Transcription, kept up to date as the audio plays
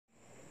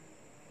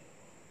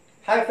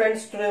Hi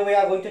friends, today we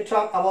are going to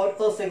talk about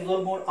the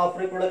sexual mode of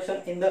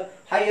reproduction in the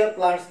higher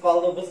plants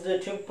called the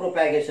vegetative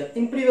propagation.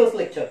 In previous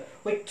lecture,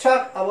 we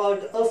talked about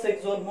the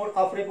asexual mode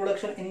of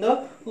reproduction in the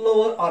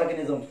lower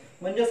organisms.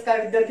 म्हणजेच काय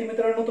विद्यार्थी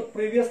मित्रांनो, तो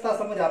previous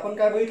तासामध्ये आपण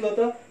काय बघितलं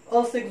होतं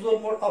असेक्सुअल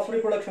मोड ऑफ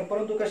रिप्रोडक्शन,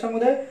 परंतु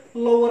कशामध्ये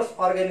लोअर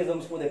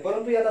ऑर्गॅनिझम्स मध्ये.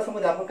 परंतु या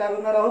तासामध्ये आपण काय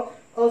बघणार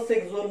आहोत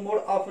asexual mode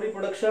of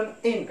reproduction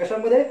in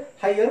कशामध्ये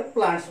हायर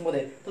प्लांट्स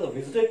मध्ये. तर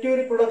vegetative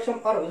reproduction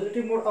or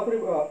vegetative mode of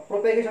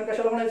propagation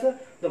कशाला म्हणायचं,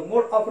 the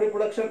mode of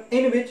reproduction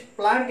in which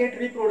plant gate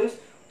reproduce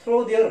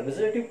through there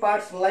vegetative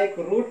parts like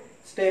route,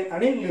 stem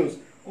आणि लीव्स.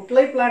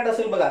 कुठलाही plant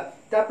असेल बघा,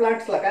 त्या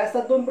प्लांट्सला काय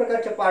असतात, दोन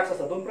प्रकारचे पार्ट्स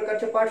असतात. दोन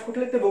प्रकारचे पार्ट्स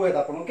कुठले ते बघूयात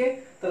आपण. ओके,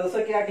 तर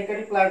जसं की या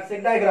ठिकाणी प्लांटचे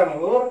एक डायग्राम आहे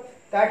बरोबर.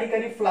 त्या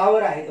ठिकाणी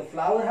फ्लावर आहे, तर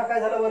फ्लावर हा काय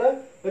झाला बरं,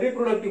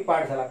 रिप्रोडक्टिव्ह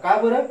पार्ट झाला. का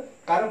बरं,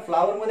 कारण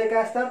फ्लावर मध्ये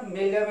काय असतात,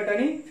 मेल गॅमेट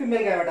आणि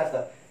फिमेल गॅमेट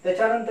असतात.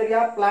 त्याच्यानंतर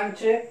या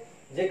प्लांटचे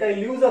जे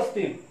काही लीव्ज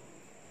असतील,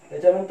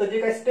 त्याच्यानंतर जे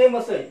काही स्टेम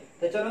असेल,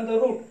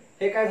 त्याच्यानंतर रूट,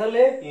 हे काय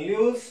झाले,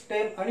 लीव्ज,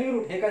 स्टेम आणि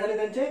रूट हे काय झाले,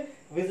 त्यांचे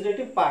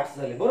व्हेजिटेटिव्ह पार्ट्स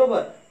झाले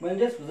बरोबर.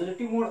 म्हणजे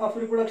व्हेजिटेटिव्ह मोड ऑफ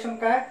रिप्रोडक्शन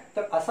काय,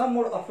 तर असा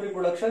मोड ऑफ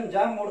रिप्रोडक्शन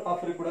ज्या मोड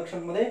ऑफ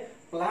रिप्रोडक्शन मध्ये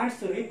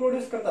प्लांट्स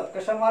रिप्रोड्यूस करतात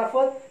कशा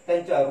मार्फत,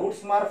 त्यांच्या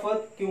रूट्स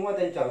मार्फत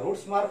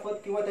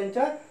किंवा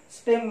त्यांच्या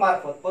स्टेम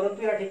मार्फत.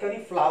 परंतु या ठिकाणी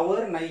फ्लावर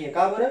नाहीये.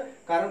 का बरं,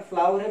 कारण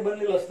फ्लावर हे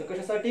बनलेलं असतं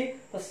कशासाठी,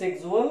 तर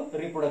सेक्सुअल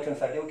रिप्रोडक्शन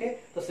साठी. ओके,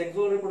 तर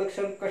सेक्सुअल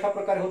रिप्रोडक्शन कशा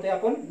प्रकारे होते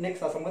आपण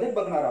नेक्स्ट तासामध्ये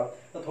बघणार आहोत.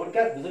 तर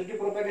थोडक्यात व्हेजिटेटिव्ह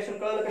प्रोपॅगेशन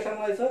कळलं कशा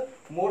म्हणायचं,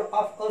 मोड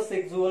of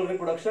asexual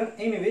reproduction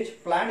in which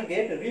plant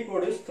gate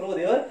reproduce through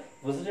there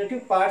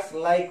vegetative parts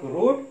like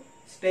route,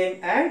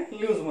 stem and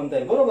leaves म्हणता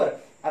येईल बरोबर.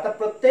 आता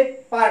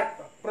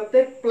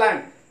प्रत्येक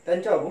प्लांट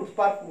त्यांच्या रूट्स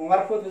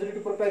मार्फत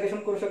व्हेजिटेटिव्ह प्रोपॅगेशन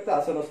करू शकतं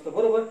असं नसतं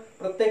बरोबर.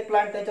 प्रत्येक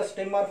प्लांट त्यांच्या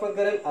स्टेम मार्फत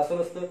करेल असं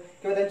नसतं,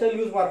 किंवा त्यांच्या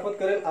लीव्स मार्फत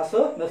करेल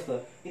असं नसतं.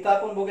 इथं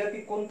आपण बघूया की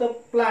कोणतं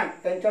प्लांट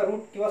त्यांच्या रूट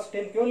किंवा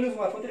स्टेम किंवा लीव्स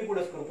मार्फत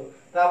रिप्रोड्यूस करतो.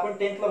 तर आपण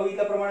 10th ला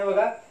बघितल्याप्रमाणे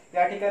बघा,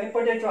 या ठिकाणी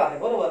पोटॅटो आहे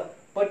बरोबर.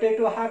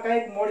 पोटॅटो हा काय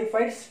एक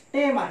मॉडिफाईड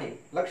स्टेम आहे.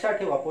 लक्षात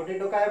ठेवा,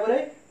 पोटॅटो काय बरं,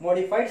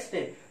 मॉडिफाईड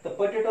स्टेम. तर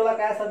पोटॅटोला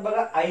काय असतात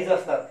बघा, आईज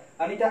असतात,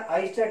 आणि त्या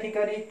आईजच्या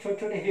ठिकाणी छोटे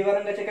छोटे हिरव्या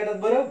रंगाचे काय येतात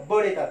बरं,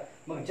 बड येतात.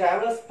 मग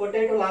ज्यावेळेस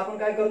पोटॅटोला आपण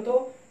काय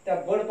करतो, त्या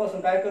बड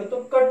पासून काय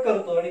करतो, कट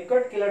करतो, आणि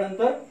कट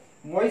केल्यानंतर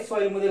मॉइस्ट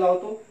सॉइल मध्ये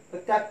लावतो. तर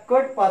त्या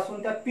कट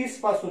पासून, त्या पीस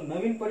पासून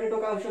नवीन पोटॅटो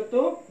काय होऊ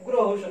शकतो,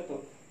 ग्रो होऊ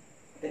शकतो.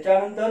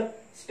 त्याच्यानंतर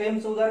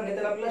स्टेमचं उदाहरण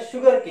घेतलं आपल्याला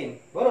शुगर केन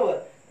बरोबर.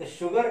 तर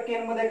शुगर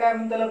केन मध्ये काय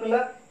म्हणतात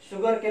आपल्याला,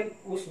 शुगर केन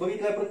ऊस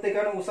बघितलाय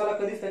प्रत्येकाने, ऊसाला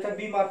कधीच त्याच्या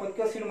बी मार्फत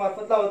किंवा सीड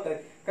मार्फत लावत आहेत.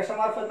 कशा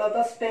मार्फत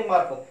लावतात, स्टेम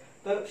मार्फत.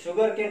 तर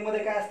शुगर केन मध्ये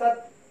काय असतात,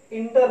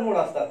 इंटरनोड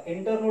असतात.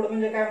 इंटरनोड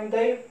म्हणजे काय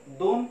म्हणता येईल,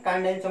 दोन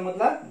कांड्यांच्या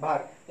मधला भाग.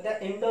 तर त्या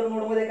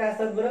इंटरनोड मध्ये काय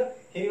असतात बरं,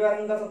 हिरव्या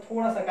रंगाचा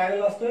थोडासा काय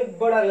आलेला असतो, एक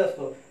बड आलेला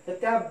असतो. तर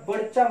त्या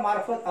बडच्या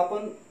मार्फत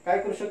आपण काय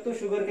करू शकतो,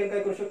 शुगर केन काय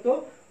करू शकतो,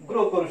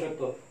 ग्रो करू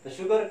शकतो. तर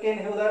शुगर केन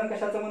हे उदाहरण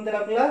कशाचं म्हणतात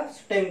आपल्याला,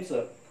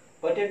 स्टेमचं.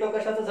 पोटॅटो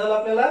कशाचं झालं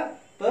आपल्याला,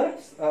 तर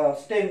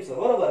स्टेमचं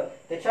बरोबर.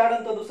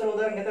 त्याच्यानंतर दुसरं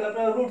उदाहरण घेतलं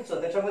आपल्याला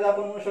रूटचं. त्याच्यामध्ये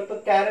आपण म्हणू शकतो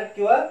कॅरेट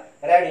किंवा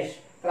रॅडिश.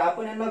 तर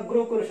आपण यांना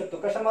ग्रो करू शकतो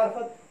कशा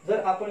मार्फत, जर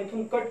आपण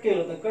इथून कट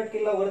केलं तर कट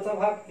केलेला वरचा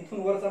भाग, इथून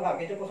वरचा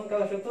भाग, याच्यापासून काय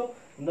होऊ शकतो,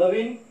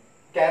 नवीन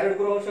कॅरेट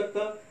ग्रो होऊ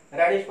शकतं.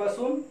 रॅडिश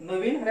पासून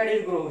नवीन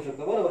रॅडिश ग्रो होऊ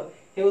शकतो बरोबर.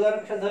 हे उदाहरण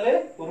कशात झाले,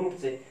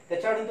 रूटचे.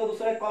 त्याच्यानंतर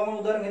दुसरं एक कॉमन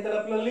उदाहरण घेतलं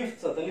आपलं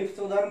लीफचं. तर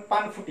लीफचं उदाहरण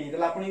पानफुटी,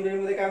 त्याला आपण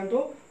इंग्रजीमध्ये काय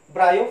म्हणतो,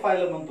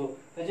 ब्रायोफायलम म्हणतो.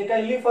 तर जे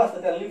काही लीफ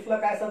असतं त्या लीफला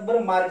काय असतात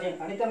बरं,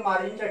 मार्जिन, आणि त्या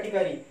मार्जिनच्या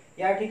ठिकाणी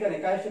या ठिकाणी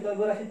काय शकतात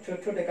बरं, असे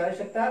छोटे छोटे काय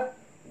शकतात,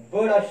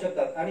 बड असू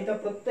शकतात. आणि त्या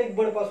प्रत्येक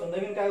बड पासून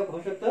नवीन काय होऊ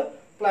शकतं,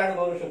 प्लांट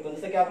ग्रो होऊ शकतो.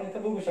 जसं की आपण इथे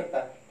बघू शकता,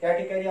 या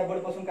ठिकाणी या बड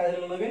पासून काय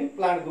झालं, नवीन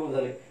प्लांट ग्रो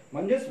झाले.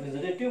 म्हणजेच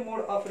व्हेजिटेटिव्ह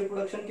मोड ऑफ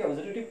रिप्रोडक्शन किंवा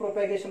व्हेजिटेटिव्ह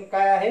प्रोपॅगेशन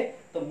काय आहे,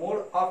 तर मोड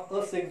of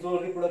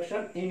asexual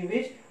reproduction in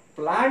which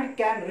plant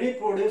can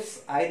reproduce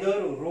either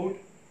route,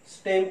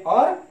 stem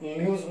or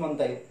leaves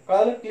म्हणता येईल.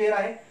 कळलं, क्लिअर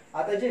आहे.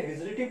 आता जे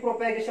व्हेजिटेटिव्ह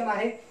प्रोपॅगेशन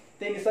आहे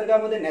ते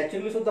निसर्गामध्ये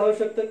नॅचरली सुद्धा होऊ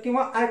शकतं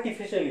किंवा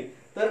आर्टिफिशियली.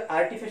 तर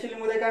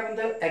आर्टिफिशियली मध्ये काय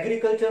म्हणतात,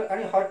 ऍग्रिकल्चर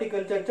आणि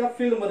हॉर्टिकल्चरच्या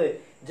फील्डमध्ये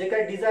जे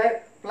काही डिझायर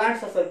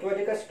प्लांट्स असतात किंवा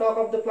जे काही स्टॉक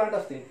ऑफ द प्लांट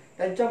असतील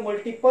त्यांच्या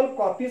मल्टिपल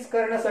कॉपीज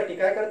करण्यासाठी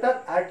काय करतात,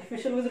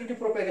 आर्टिफिशियल व्हेजिटेटिव्ह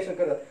प्रोपॅगेशन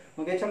करतात.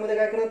 मग याच्यामध्ये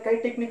काय करतात, काही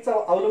टेक्निकचा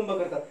अवलंब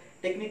करतात.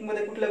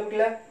 टेक्निकमध्ये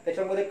कुठल्या,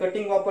 त्याच्यामध्ये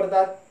कटिंग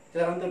वापरतात,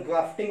 त्याच्यानंतर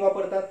ग्राफ्टिंग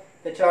वापरतात,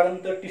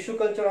 त्याच्यानंतर टिश्यू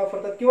कल्चर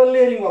वापरतात किंवा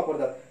लेअरिंग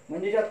वापरतात.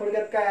 म्हणजे ज्या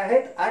थोडक्यात काय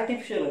आहेत,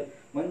 आर्टिफिशियल.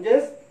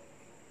 म्हणजेच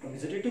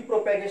व्हेजिटेटिव्ह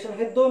प्रोपॅगेशन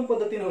हे दोन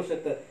पद्धतीने होऊ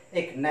शकतं.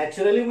 एक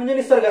नॅचरली म्हणजे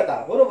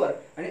निसर्गात बरोबर,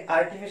 आणि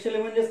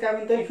आर्टिफिशियली म्हणजे काय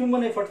म्हणता येईल,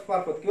 ह्युमन एफर्ट्स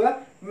मार्फत किंवा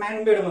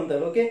मॅनमेड म्हणता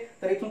येईल. ओके,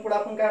 तर इथून पुढे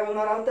आपण काय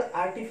बघणार आहोत, तर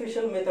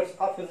artificial methods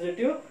of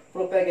vegetative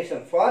propagation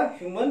for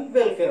human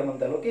welfare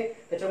म्हणता येईल. ओके,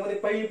 त्याच्यामध्ये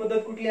पहिली पद्धत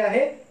कुठली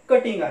आहे,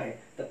 कटिंग आहे.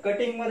 तर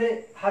कटिंग मध्ये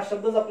हा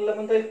शब्दच आपल्याला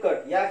म्हणता येईल कट.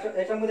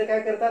 याच्यामध्ये काय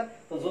करतात,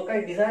 तर जो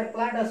काही डिझायर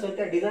प्लांट असेल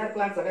त्या डिझायर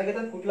प्लांटचा काय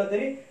घेतात, कुठला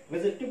तरी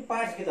व्हेजिटेटिव्ह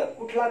पार्ट्स घेतात,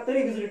 कुठला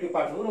तरी व्हेजिटेटिव्ह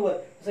पार्ट्स बरोबर.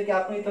 जसं की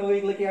आपण इथं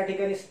बघितलं की या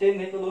ठिकाणी स्टेम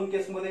घेतलं दोन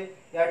केसमध्ये,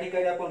 या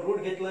ठिकाणी आपण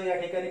रूट घेतलं, या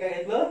ठिकाणी काय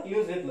घेतलं,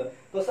 लीव्स घेतलं.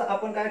 तसं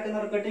आपण काय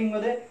करणार, कटिंग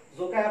मध्ये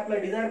जो काय आपला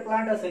डिझायर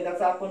प्लांट असेल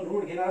त्याचा आपण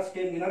रूट घेणार,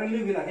 स्टेम घेणार आणि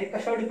लीव्ह घेणार. हे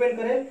कशावर डिपेंड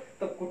करेल,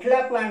 तर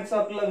कुठल्या प्लांटचं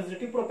आपल्याला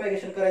व्हेजिटेटिव्ह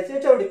प्रोपॅगेशन करायचं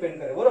याच्यावर डिपेंड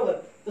करेल बरोबर.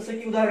 जसं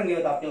की उदाहरण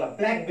घेऊयात आपल्याला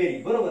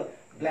ब्लॅकबेरी बरोबर.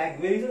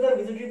 ब्लॅकबेरीचं जर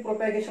व्हेजिटेटिव्ह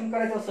प्रोपॅगेशन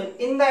करायचं असेल,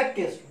 in that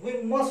case we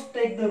must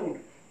take the route.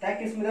 त्या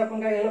केसमध्ये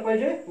आपण काय घ्यायला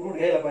पाहिजे, रूट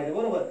घ्यायला पाहिजे,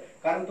 बरोबर,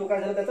 कारण तो काय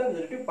झाला, त्याचा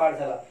व्हेजिटेटिव्ह पार्ट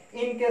झाला.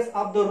 इन केस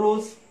ऑफ द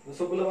रोज,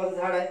 जसं गुलाबाचं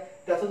झाड आहे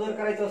त्याचं जर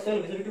करायचं असेल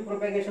व्हेजिटेटिव्ह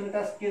प्रोपॅगेशन,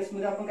 त्या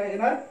केसमध्ये आपण काय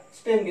घेणार,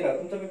 स्टेम घेणार.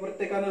 तुमच्या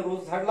प्रत्येकाने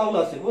रोज झाड लावलं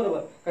असेल, बरोबर,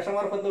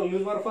 कशामार्फत,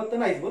 लीव्ह मार्फत तर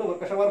नाहीच,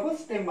 बरोबर,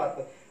 कशामार्फत, स्टेम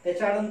मार्फत.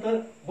 त्याच्यानंतर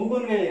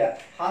बुगनवेलिया,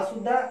 हा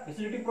सुद्धा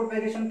व्हेजिटेटिव्ह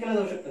प्रोपॅगेशन केलं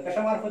जाऊ शकतं,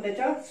 कशामार्फत,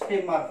 त्याच्या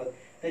स्टेम मार्फत.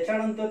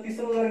 त्याच्यानंतर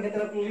तिसरं उदाहरण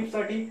घेतलं आपण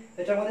लीफसाठी,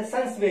 त्याच्यामध्ये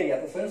सन्सवेरिया.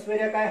 तर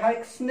सन्सवेरिया काय, हा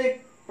एक स्नेक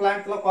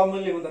प्लांटला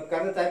कॉमनली म्हणतात,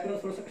 कारण त्याचं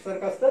ऍपियरन्स थोडंसं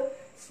सारखं असतं,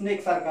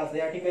 स्नेक सारखं असतं.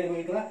 या ठिकाणी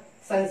बघितला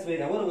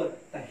सन्सवेरिया, बरोबर.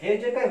 तर हे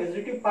जे काय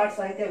व्हेजिटेटिव्ह पार्ट्स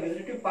आहेत, त्या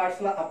व्हेजिटेटिव्ह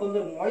पार्ट्सला आपण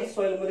जर मॉइस्ट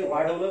सॉइल मध्ये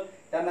वाढवलं,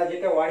 त्यांना जे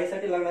काय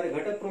वाढीसाठी लागणारे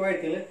घटक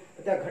प्रोव्हाइड केले,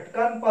 तर त्या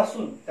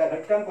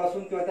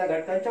घटकांपासून किंवा त्या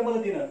घटकांच्या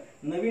मदतीनं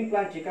नवीन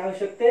प्लांटची काय होऊ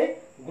शकते,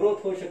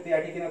 ग्रोथ होऊ शकते. या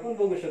ठिकाणी आपण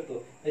बघू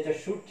शकतो त्याच्या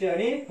शूटची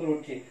आणि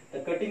रूटची. तर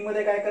कटिंग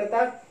मध्ये काय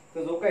करतात,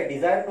 तर जो काही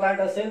डिझायर प्लांट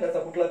असेल त्याचा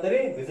कुठला तरी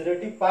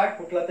व्हेजिटेटिव्ह पार्ट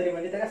कुठला तरी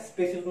म्हणजे त्या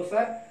स्पेसिस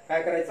नुसार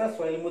काय करायचा,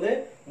 सॉइल मध्ये,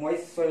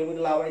 मॉइस्ट सॉइल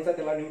मध्ये लावायचा,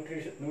 त्याला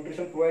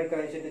न्यूट्रिशन प्रोव्हाइड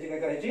करायचे, त्याची काय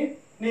करायची,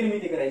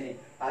 निर्मिती करायची.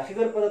 अशी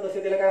जर पद्धत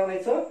असेल त्याला काय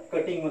म्हणायचं,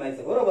 कटिंग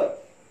म्हणायचं, बरोबर.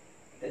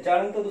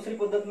 त्याच्यानंतर दुसरी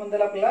पद्धत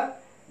म्हणतात आपल्याला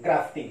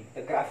ग्राफ्टिंग.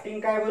 तर ग्राफ्टिंग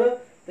काय बरं,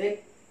 तर एक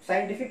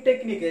सायंटिफिक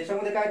टेक्निक आहे.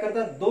 याच्यामध्ये काय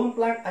करतात, दोन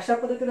प्लांट अशा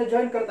पद्धतीने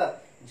जॉईन करतात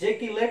जे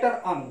की लेटर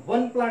ऑन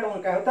वन प्लांट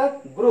म्हणून काय होतात,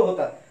 ग्रो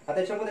होतात. आता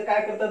त्याच्यामध्ये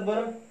काय करतात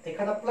बरं,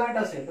 एखादा प्लांट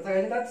असेल त्याचा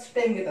काय घेतात,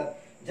 स्टेम घेतात,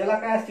 ज्याला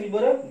काय असतील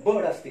बरं,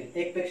 बड असतील,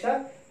 एक पेक्षा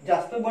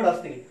जास्त बड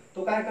असतील,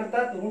 तो काय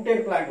करतात,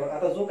 रुटेड प्लांटवर.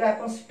 आता जो काय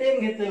आपण स्टेम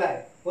घेतलेला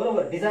आहे,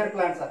 बरोबर, डिझायर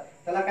प्लांटचा,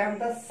 त्याला काय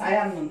म्हणतात,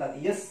 सायान म्हणतात,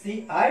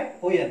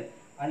 SCION.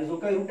 आणि जो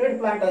काही रुटेड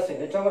प्लांट असेल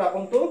त्याच्यावर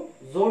आपण तो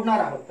जोडणार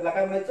आहोत, त्याला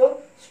काय म्हणायचं,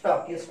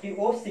 स्टॉक,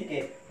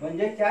 STOCK.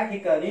 म्हणजे त्या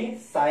ठिकाणी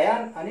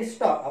सायान आणि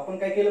स्टॉक आपण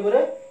काय केलं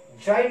बरं,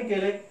 जॉईन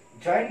केले.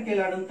 जॉईन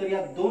केल्यानंतर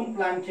या दोन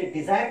प्लांटचे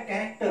डिझायर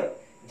कॅरेक्टर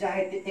जे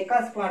आहेत ते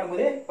एकाच प्लांट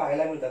मध्ये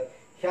पाहायला मिळतात.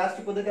 ह्याच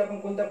पद्धती आपण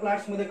कोणत्या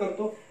प्लांट्स मध्ये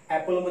करतो,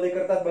 ऍपल मध्ये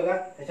करतात बघा,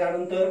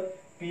 त्याच्यानंतर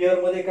पियर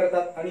मध्ये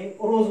करतात आणि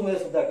रोज मध्ये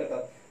सुद्धा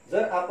करतात.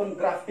 जर आपण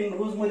ग्राफ्टिंग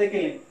रोज मध्ये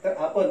केली तर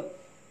आपण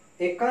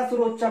एकाच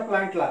रोजच्या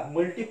प्लांटला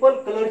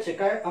मल्टिपल कलरचे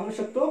काय आणू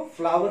शकतो,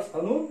 फ्लावर्स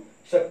आणू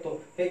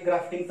शकतो. हे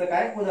ग्राफ्टिंगचं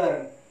काय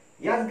उदाहरण.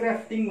 याच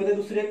ग्राफ्टिंग मध्ये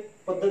दुसरी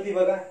पद्धती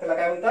बघा, त्याला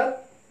काय म्हणतात,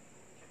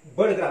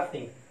 बड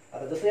ग्राफ्टिंग.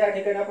 आता जसं या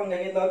ठिकाणी आपण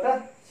काय घेतला होता,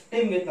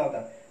 स्टेम घेतला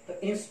होता, तर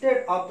इन्स्टेड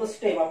ऑफ द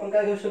स्टेम आपण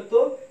काय घेऊ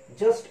शकतो,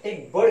 जस्ट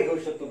एक बड घेऊ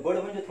शकतो. बड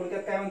म्हणजे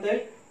थोडक्यात काय म्हणता येईल,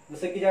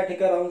 जसं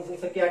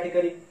की या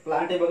ठिकाणी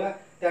प्लांट आहे बघा,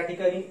 त्या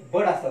ठिकाणी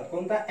बड असतात,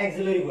 कोणता,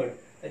 ऍक्झिलरी बड.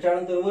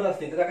 त्याच्यानंतर वर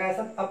असते त्याला काय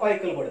असतात,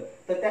 अपायकल बड.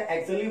 तर त्या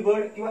ऍक्झिलरी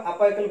बड किंवा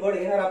अपायकल बड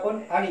घेणार आपण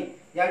आणि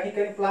या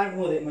ठिकाणी प्लांट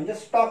मध्ये म्हणजे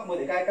स्टॉक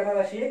मध्ये काय करणार,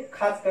 अशी एक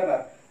खाच करणार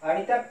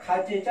आणि त्या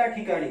खाचेच्या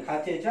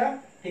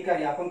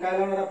ठिकाणी आपण काय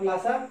लावणार, आपला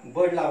असा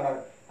बड लावणार.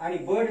 आणि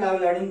बड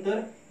लावल्यानंतर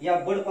या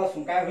बड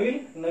पासून काय होईल,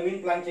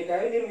 नवीन प्लांटची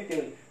काय निर्मिती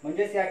होईल.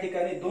 म्हणजेच या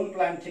ठिकाणी दोन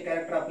प्लांटचे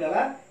कॅरेक्टर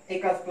आपल्याला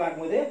एकाच प्लांट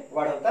मध्ये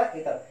वाढवता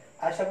येतात.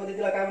 अशा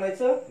पद्धतीला काय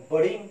म्हणायचं,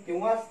 बडिंग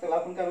किंवा त्याला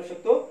आपण काय म्हणू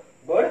शकतो,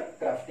 बड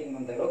ग्राफ्टिंग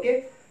म्हणता येईल. ओके,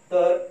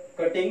 तर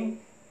कटिंग,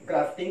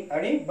 ग्राफ्टिंग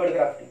आणि बड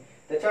ग्राफ्टिंग.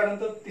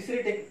 त्याच्यानंतर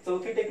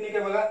चौथी टेक्निक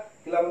आहे बघा,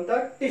 तिला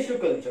म्हणतात टिश्यू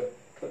कल्चर.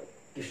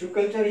 टिश्यू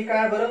कल्चर ही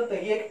काय बरं, तर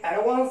ही एक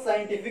ऍडव्हान्स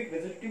सायंटिफिक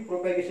व्हेजिटेटिव्ह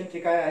प्रोपॅगेशनची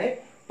काय आहे,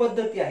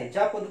 पद्धती आहे.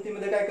 ज्या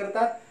पद्धतीमध्ये काय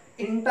करतात,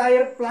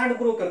 इंटायर प्लांट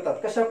ग्रो करतात.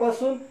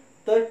 कशापासून,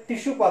 तर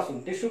टिश्यू पासून.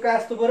 टिश्यू काय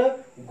असतो बरं,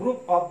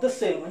 ग्रुप ऑफ द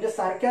सेल, म्हणजे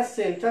सारख्या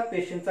सेलच्या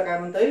पेशींचा काय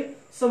म्हणता येईल,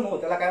 समूह,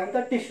 त्याला काय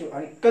म्हणतात टिश्यू.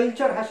 आणि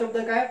कल्चर हा शब्द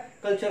काय,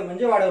 कल्चर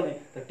म्हणजे वाढवणे.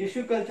 तर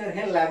टिश्यू कल्चर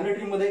हे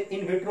लॅबोरेटरीमध्ये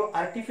इन व्हिट्रो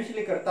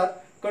आर्टिफिशियली करतात,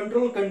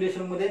 कंट्रोल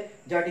कंडिशन मध्ये,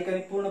 ज्या ठिकाणी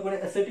पूर्णपणे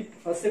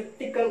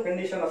असेप्टिकल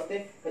कंडिशन असते.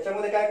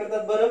 त्याच्यामध्ये काय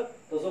करतात बरं,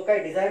 तो जो काही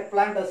डिझायर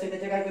प्लांट असेल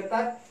त्याचे काय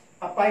करतात,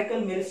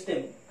 अपायकल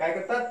मेरिस्टेम, काय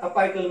करतात,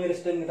 अपायकल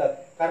मेरिस्टेम घेतात.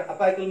 कारण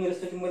अपायकल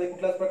मेरिस्टेम मध्ये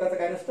कुठल्याच प्रकारचं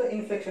काय नसतं,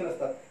 इन्फेक्शन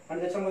असतात.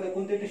 आणि त्याच्यामध्ये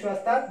कोणते टिश्यू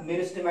असतात,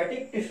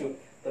 मेरिस्टेमॅटिक टिश्यू.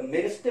 तर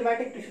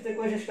मेरिस्टेमॅटिक टिश्यूचं एक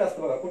वैशिष्ट्य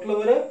असतं बघा, कुठलं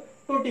बरं,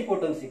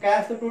 टोटिपोटन्सी. काय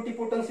असतं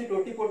टोटिपोटन्सी,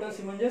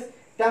 टोटिपोटन्सी म्हणजे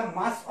त्या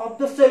मास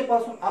ऑफ द सेल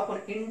पासून आपण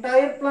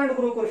इंटायर प्लांट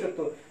ग्रो करू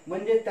शकतो.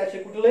 म्हणजे त्याचे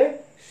कुठले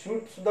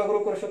शूट सुद्धा ग्रो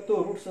करू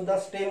शकतो, रूट सुद्धा,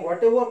 stem,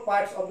 what ever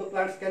parts of the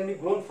plants can be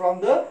grown from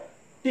the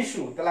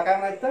tissue, त्याला काय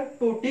म्हणायचं,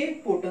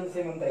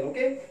 टोटिपोटन्सी म्हणता येईल.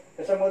 ओके,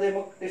 त्याच्यामध्ये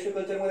मग टिश्यू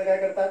कल्चर मध्ये काय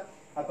करतात,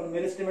 आपण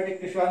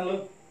मेरिस्टेमॅटिक टिश्यू आणलं,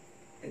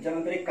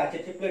 त्याच्यानंतर एक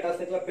काचेची प्लेट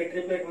असते त्याला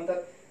पेट्री प्लेट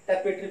म्हणतात. त्या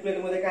पेट्री प्लेट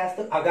मध्ये काय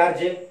असतं, अगार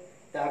जेल.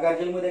 त्या अगार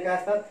जेल मध्ये काय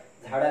असतात,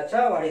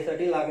 झाडाच्या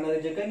वाढीसाठी लागणारे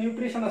जे काही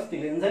न्यूट्रिशन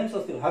असतील, एन्झाईम्स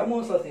असतील,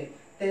 हार्मोन्स असतील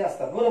ते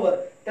असतात, बरोबर.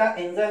 त्या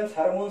एन्झाईम्स,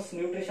 हार्मोन्स,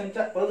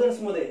 न्यूट्रिशनच्या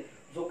प्रेझेन्स मध्ये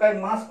जो काय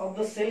मास ऑफ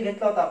द सेल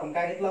घेतला होता आपण,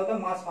 काय घेतला होता,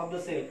 मास ऑफ द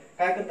सेल,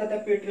 काय करतात, त्या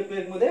पेट्री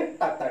प्लेट मध्ये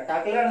टाकतात.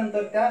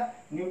 टाकल्यानंतर त्या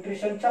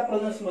न्यूट्रिशनच्या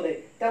प्रेझेन्स मध्ये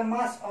त्या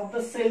मास ऑफ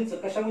द सेलचं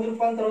कशामध्ये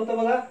रूपांतर होतं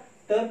बघा,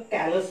 तर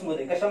कॅलस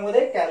मध्ये.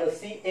 कशामध्ये,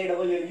 callus,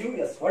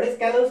 CALLUS. What is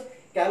callus,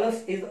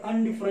 callus is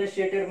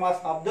अनडिफरन्शिएटेड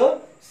mass of the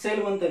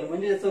sale म्हणता येईल.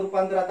 म्हणजे याचं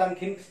रूपांतर आता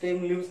आणखी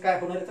स्टेम, लिव्स काय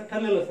होणार याचं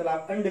ठरलेलं असतं,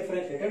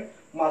 अनडिफरन्शिएटेड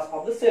मास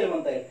ऑफ द सेल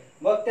म्हणता येईल.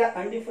 मग त्या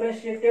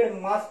अनडिफरन्शिएटेड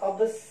मास ऑफ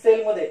द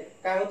सेल मध्ये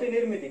काय होते,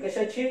 निर्मिती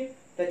कशाची,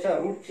 त्याच्या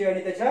रूटची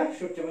आणि त्याच्या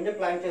शूटची, म्हणजे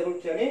प्लांटच्या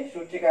रूटची आणि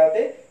शूटची काय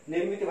होते,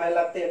 निर्मिती व्हायला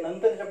लागते.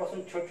 नंतर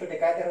त्याच्यापासून छोटे छोटे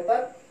काय तयार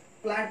होतात,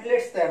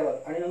 प्लांटलेट्स तयार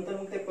होतात आणि नंतर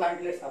मग ते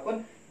प्लांटलेट्स आपण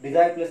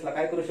डिझायर प्लेसला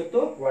काय करू शकतो,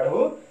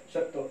 वाढवू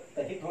शकतो.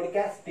 तर ही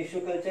थोडक्यात टिश्यू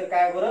कल्चर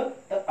काय बरं,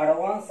 तर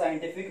ऍडव्हान्स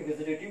सायंटिफिक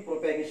व्हेजिटेटिव्ह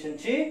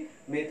प्रोपॅगेशनची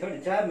मेथड,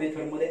 ज्या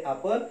मेथड मध्ये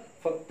आपण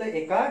फक्त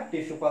एका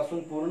टिश्यू पासून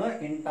पूर्ण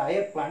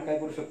एंटायर प्लांट काय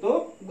करू शकतो,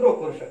 ग्रो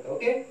करू शकतो.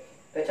 ओके.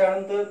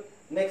 त्याच्यानंतर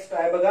नेक्स्ट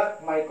आहे बघा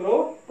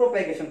मायक्रो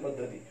प्रोपॅगेशन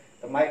पद्धती.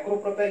 तर मायक्रो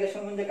प्रोपॅगेशन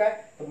म्हणजे काय,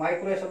 तर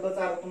मायक्रो या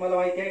शब्दाचा अर्थ तुम्हाला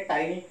माहिती आहे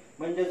टायनी.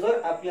 म्हणजे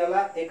जर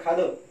आपल्याला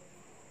एखादं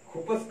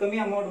खूपच कमी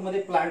अमाऊंट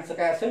मध्ये प्लांटचं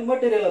काय असेल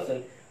मटेरियल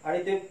असेल आणि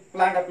ते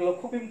प्लांट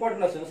आपल्याला खूप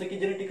इम्पॉर्टंट असेल, जसं की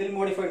जेनेटिकली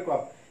मॉडिफाईड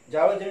क्रॉप,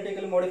 ज्यावेळेस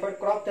जेनेटिकली मॉडिफाईड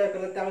क्रॉप तयार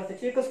करतात त्यावेळेस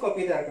त्याची एकच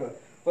कॉपी तयार करतात,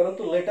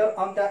 परंतु लेटर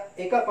ऑन त्या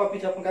एका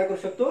कॉपीची आपण काय करू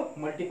शकतो,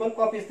 मल्टिपल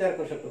कॉपीज तयार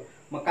करू शकतो.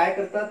 मग काय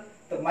करतात,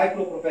 तर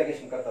मायक्रो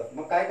प्रोपॅगेशन करतात.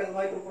 मग काय करतात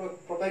मायक्रो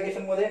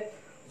प्रोपॅगेशन मध्ये,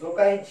 जो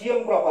काही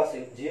जीएम क्रॉप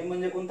असेल, जीएम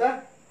म्हणजे कोणता,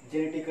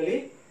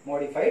 जेनेटिकली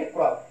मॉडिफाईड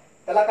क्रॉप,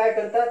 त्याला काय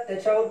करतात,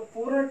 त्याच्यावर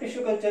पूर्ण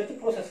टिश्यू कल्चरची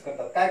प्रोसेस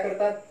करतात. काय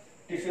करतात,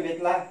 टिश्यू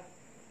घेतला,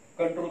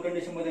 कंट्रोल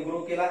कंडिशन मध्ये ग्रो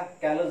केला,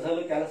 कॅलस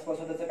झालं, कॅलस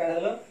पासून त्याचं काय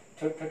झालं,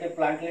 छोटे छोटे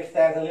प्लांटलेट्स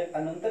तयार झाले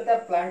आणि नंतर त्या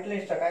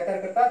प्लांटलेट्सच्या काय तयार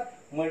करतात,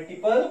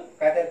 मल्टिपल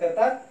काय तयार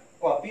करतात,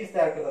 कॉपीज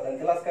तयार करतात आणि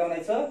त्यालाच काय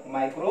म्हणायचं,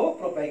 मायक्रो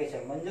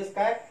प्रोपॅगेशन. म्हणजेच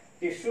काय,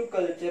 टिश्यू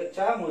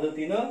कल्चरच्या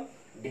मदतीनं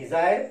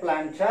डिझायर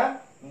प्लांटच्या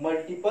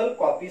मल्टिपल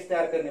कॉपीज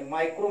तयार करणे.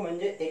 मायक्रो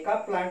म्हणजे एका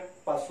प्लांट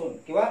पासून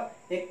किंवा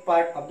एक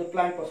पार्ट ऑफ द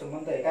प्लांट पासून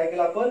म्हणता येईल काय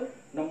केलं आपण,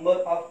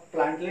 नंबर ऑफ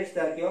प्लांटलेट्स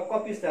तयार किंवा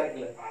कॉपीज तयार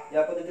केलं.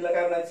 या पद्धतीला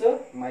काय म्हणायचं,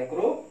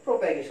 मायक्रो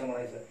प्रोपॅगेशन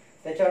म्हणायचं.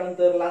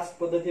 त्याच्यानंतर लास्ट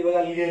पद्धती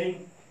बघा लेअरिंग.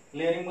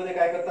 लेअरिंग मध्ये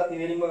काय करतात,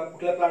 लेअरिंग बघा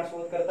कुठल्या प्लांट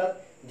सोबत करतात,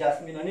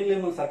 जास्मिन आणि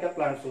लेमन सारख्या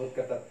प्लांट सोबत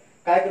करतात.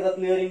 काय करतात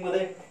लेअरिंग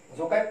मध्ये,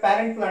 जो काय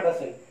पॅरेंट प्लांट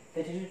असेल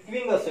त्याची जी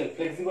ट्विंग असेल,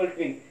 फ्लेक्सिबल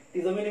ट्विंग,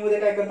 ती जमिनीमध्ये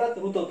काय करतात,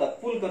 रुतवतात,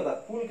 पूल करतात.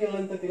 पूल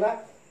केल्यानंतर तिला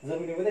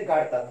जमिनीमध्ये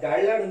गाडतात.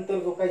 गाडल्यानंतर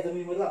जो काही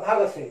जमिनीमधला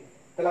भाग असेल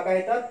त्याला काय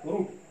येतात,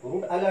 रूट.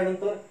 रूट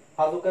आल्यानंतर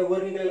हा जो काही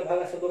वर निघालेला भाग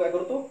असेल तो काय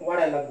करतो,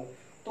 वाढायला लागतो.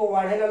 तो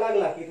वाढायला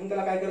लागला की इथून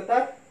त्याला काय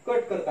करतात,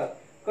 कट करतात.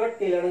 कट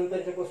केल्यानंतर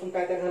त्याच्यापासून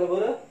काय तयार झालं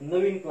बरं,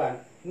 नवीन प्लांट,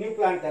 न्यू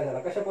प्लांट तयार झाला.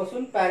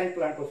 कशापासून, पॅरेंट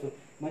प्लांट पासून.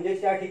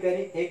 म्हणजेच या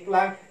ठिकाणी एक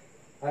प्लांट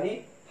आणि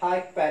हा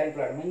एक पॅरेंट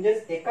प्लांट.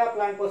 म्हणजेच एका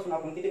प्लांट पासून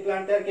आपण किती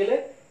प्लांट तयार केले,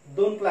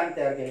 2 प्लांट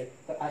तयार केले.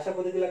 तर अशा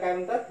पद्धतीला काय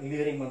म्हणतात,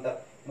 लेअरिंग म्हणतात.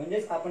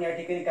 म्हणजेच आपण या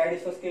ठिकाणी काय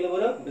डिस्कस केलं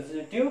बरं,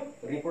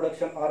 vegetative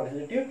reproduction or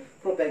vegetative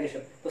propagation.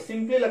 तर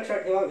सिम्पली लक्षात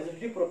ठेवा,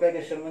 व्हेजिटेटिव्ह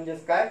प्रोपॅगेशन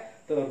म्हणजेच काय,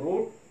 तर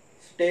रूट,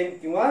 स्टेम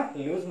किंवा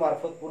लीव्हज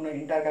मार्फत पूर्ण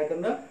इंटायर काय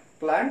करणं,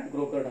 प्लांट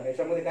ग्रो करणं.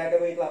 याच्यामध्ये काय काय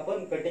बघितलं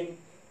आपण, कटिंग.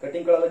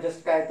 कटिंग कळालं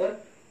जस्ट काय, तर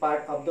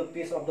part of the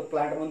piece of the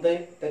plant म्हणता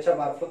येईल, त्याच्या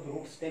मार्फत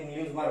रूट, स्टेम,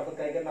 लीव्हज मार्फत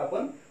काय करणं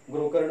आपण,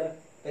 ग्रो करणं.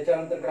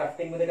 त्याच्यानंतर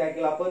ग्राफ्टिंग मध्ये काय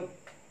केलं आपण,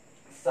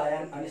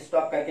 सायन आणि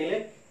स्टॉक काय केले,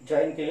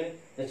 जॉईन केले.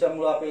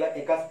 त्याच्यामुळे आपल्याला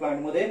एकाच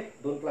प्लांट मध्ये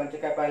 2 प्लांटचे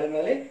काय पाहायला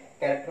मिळाले,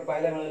 कॅरेक्टर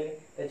पाहायला मिळाले.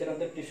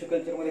 त्याच्यानंतर टिश्यू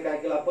कल्चर मध्ये काय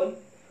केलं आपण,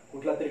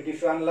 कुठला तरी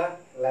टिश्यू आणला,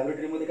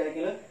 लॅबोरेटरी मध्ये काय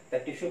केलं, त्या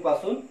टिश्यू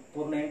पासून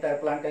पूर्ण एंटायर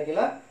प्लांट काय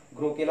केला,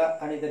 ग्रो केला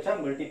आणि त्याच्या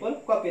मल्टिपल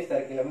कॉपीज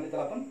तयार केल्या, म्हणजे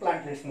त्याला आपण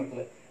प्लांटलेट्स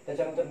म्हटलं.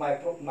 त्याच्यानंतर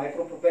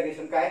मायक्रो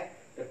प्रोपॅगेशन काय,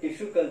 तर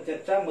टिश्यू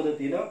कल्चरच्या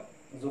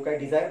मदतीनं जो काही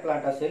डिझायर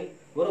प्लांट असेल,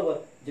 बरोबर,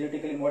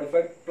 जेनेटिकली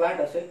मॉडिफाईड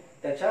प्लांट असेल,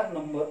 त्याच्या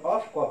नंबर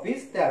ऑफ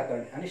कॉपीज तयार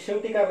करणे. आणि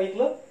शेवटी काय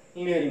बघितलं,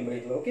 लेअरिंग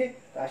बघितलं. ओके.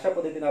 तर अशा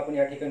पद्धतीने आपण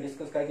या ठिकाणी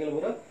डिस्कस काय केलं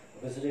बरं,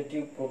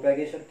 व्हेजिटेटिव्ह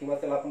प्रोपॅगेशन किंवा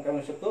त्याला आपण काय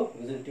म्हणू शकतो,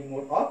 vegetative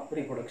mode of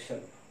reproduction.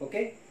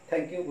 Okay.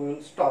 Thank you. We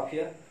will stop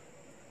here.